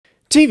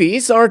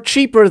TVs are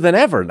cheaper than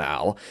ever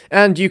now,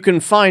 and you can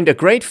find a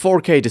great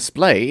 4K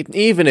display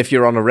even if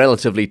you're on a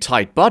relatively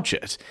tight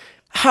budget.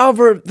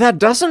 However, that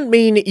doesn't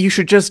mean you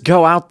should just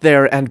go out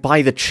there and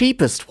buy the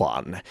cheapest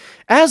one.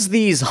 As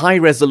these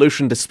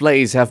high-resolution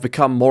displays have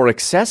become more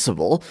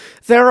accessible,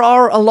 there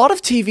are a lot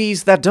of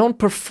TVs that don't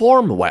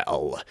perform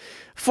well.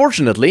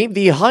 Fortunately,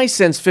 the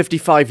Hisense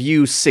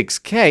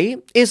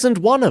 55U6K isn't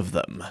one of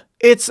them.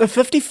 It's a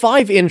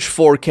 55-inch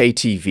 4K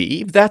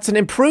TV that's an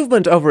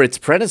improvement over its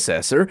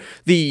predecessor,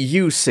 the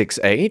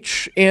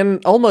U6H,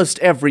 in almost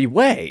every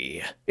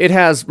way. It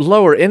has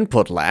lower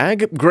input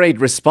lag, great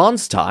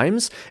response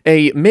times,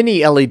 a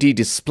mini LED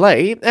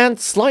display, and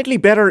slightly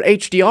better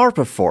HDR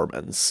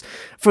performance.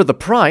 For the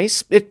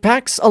price, it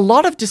packs a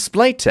lot of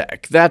display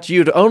tech that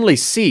you'd only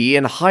see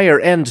in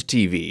higher-end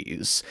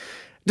TVs.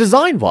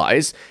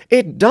 Design-wise,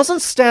 it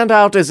doesn't stand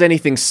out as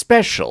anything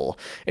special.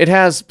 It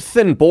has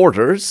thin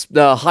borders,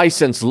 the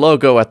Hisense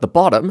logo at the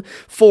bottom,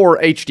 4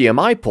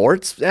 HDMI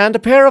ports, and a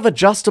pair of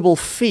adjustable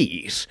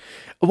feet.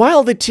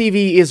 While the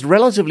TV is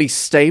relatively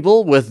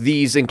stable with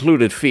these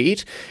included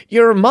feet,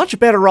 you're much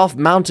better off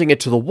mounting it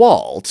to the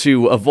wall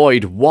to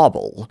avoid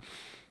wobble.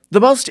 The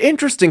most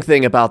interesting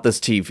thing about this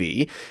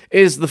TV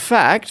is the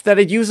fact that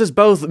it uses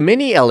both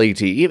Mini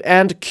LED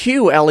and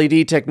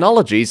QLED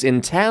technologies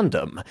in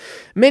tandem.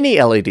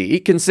 Mini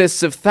LED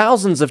consists of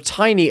thousands of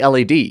tiny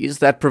LEDs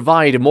that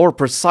provide more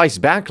precise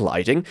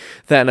backlighting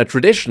than a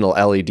traditional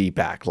LED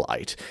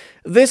backlight.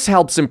 This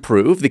helps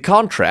improve the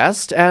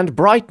contrast and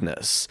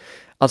brightness.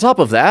 On top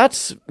of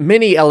that,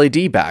 Mini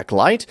LED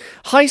backlight,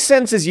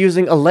 Hisense is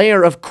using a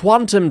layer of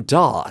quantum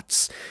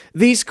dots.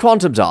 These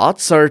quantum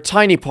dots are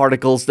tiny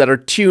particles that are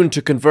tuned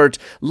to convert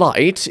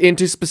light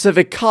into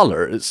specific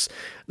colors.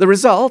 The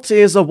result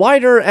is a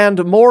wider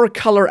and more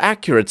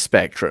color-accurate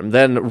spectrum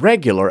than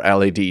regular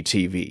LED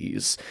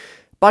TVs.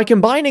 By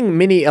combining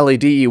Mini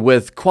LED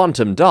with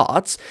quantum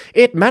dots,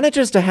 it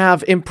manages to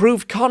have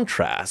improved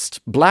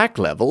contrast, black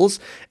levels,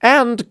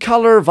 and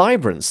color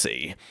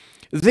vibrancy.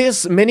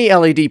 This Mini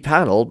LED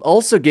panel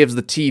also gives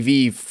the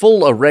TV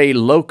full-array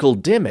local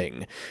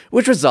dimming,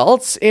 which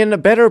results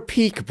in better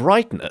peak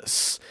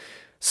brightness.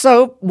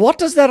 So, what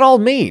does that all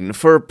mean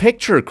for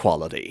picture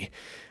quality?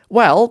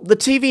 Well, the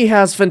TV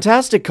has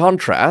fantastic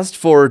contrast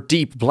for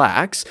deep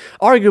blacks,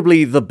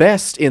 arguably the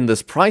best in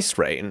this price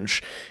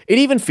range. It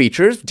even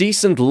features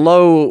decent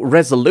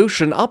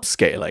low-resolution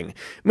upscaling,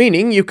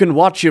 meaning you can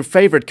watch your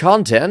favorite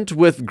content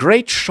with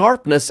great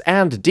sharpness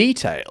and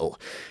detail.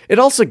 It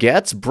also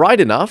gets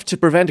bright enough to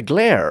prevent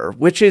glare,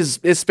 which is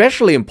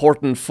especially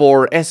important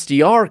for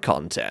SDR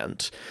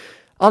content.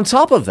 On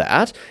top of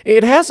that,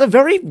 it has a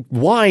very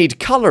wide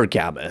color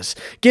gamut,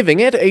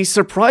 giving it a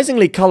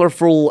surprisingly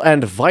colorful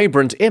and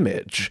vibrant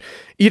image.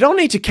 You don't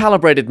need to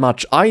calibrate it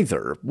much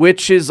either,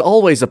 which is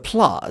always a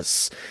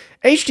plus.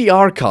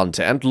 HDR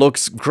content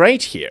looks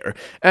great here,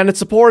 and it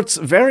supports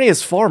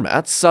various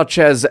formats such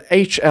as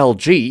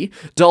HLG,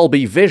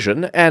 Dolby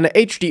Vision, and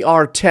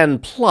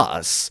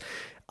HDR10+.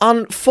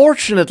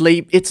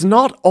 Unfortunately, it's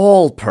not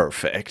all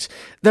perfect.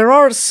 There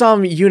are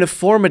some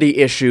uniformity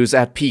issues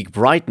at peak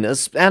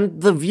brightness,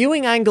 and the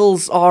viewing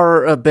angles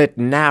are a bit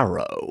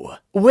narrow.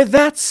 With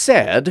that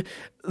said,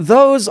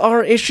 those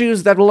are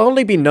issues that will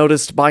only be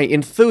noticed by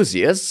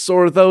enthusiasts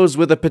or those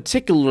with a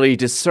particularly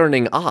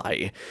discerning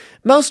eye.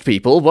 Most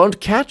people won't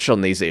catch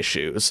on these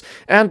issues,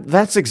 and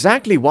that's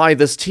exactly why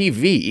this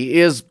TV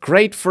is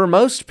great for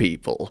most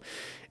people.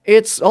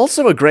 It's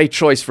also a great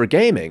choice for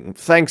gaming,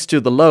 thanks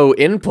to the low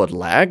input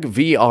lag,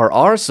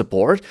 VRR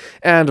support,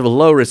 and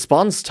low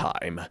response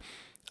time.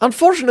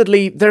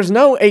 Unfortunately, there's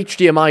no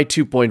HDMI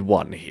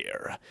 2.1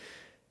 here.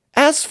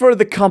 As for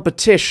the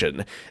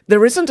competition,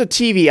 there isn't a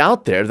TV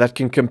out there that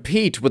can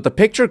compete with the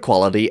picture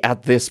quality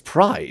at this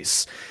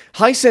price.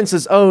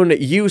 Hisense's own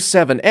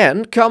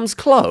U7N comes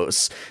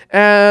close,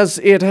 as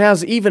it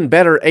has even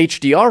better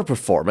HDR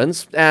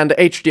performance and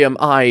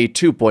HDMI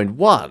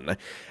 2.1.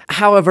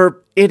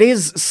 However, it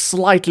is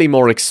slightly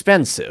more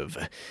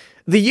expensive.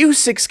 The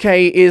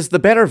U6K is the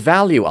better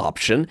value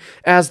option,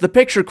 as the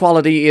picture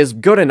quality is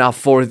good enough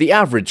for the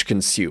average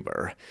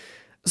consumer.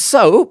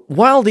 So,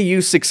 while the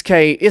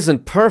U6K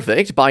isn't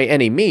perfect by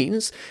any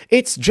means,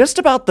 it's just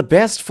about the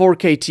best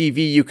 4K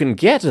TV you can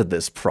get at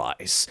this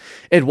price.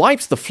 It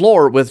wipes the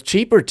floor with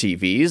cheaper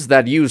TVs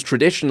that use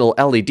traditional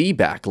LED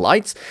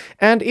backlights,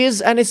 and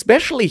is an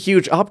especially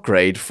huge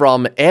upgrade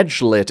from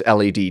edge-lit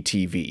LED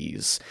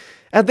TVs.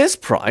 At this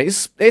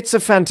price, it's a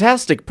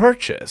fantastic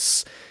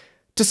purchase.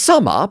 To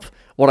sum up,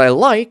 what I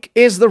like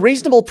is the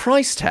reasonable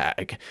price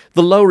tag,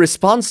 the low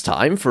response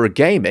time for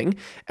gaming,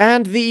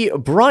 and the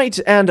bright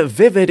and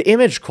vivid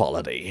image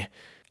quality.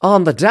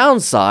 On the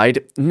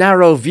downside,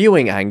 narrow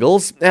viewing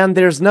angles, and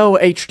there's no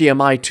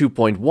HDMI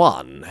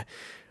 2.1.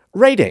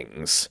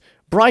 Ratings: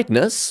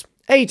 brightness,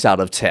 8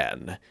 out of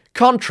 10.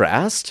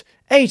 Contrast,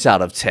 8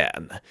 out of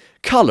 10.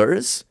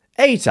 Colors,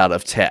 8 out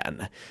of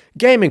 10.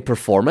 Gaming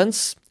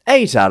performance,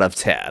 8 out of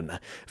 10.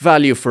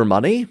 Value for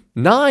money,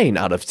 9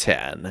 out of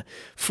 10.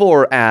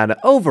 For an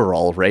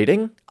overall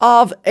rating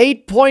of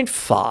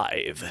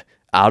 8.5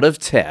 out of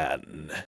 10.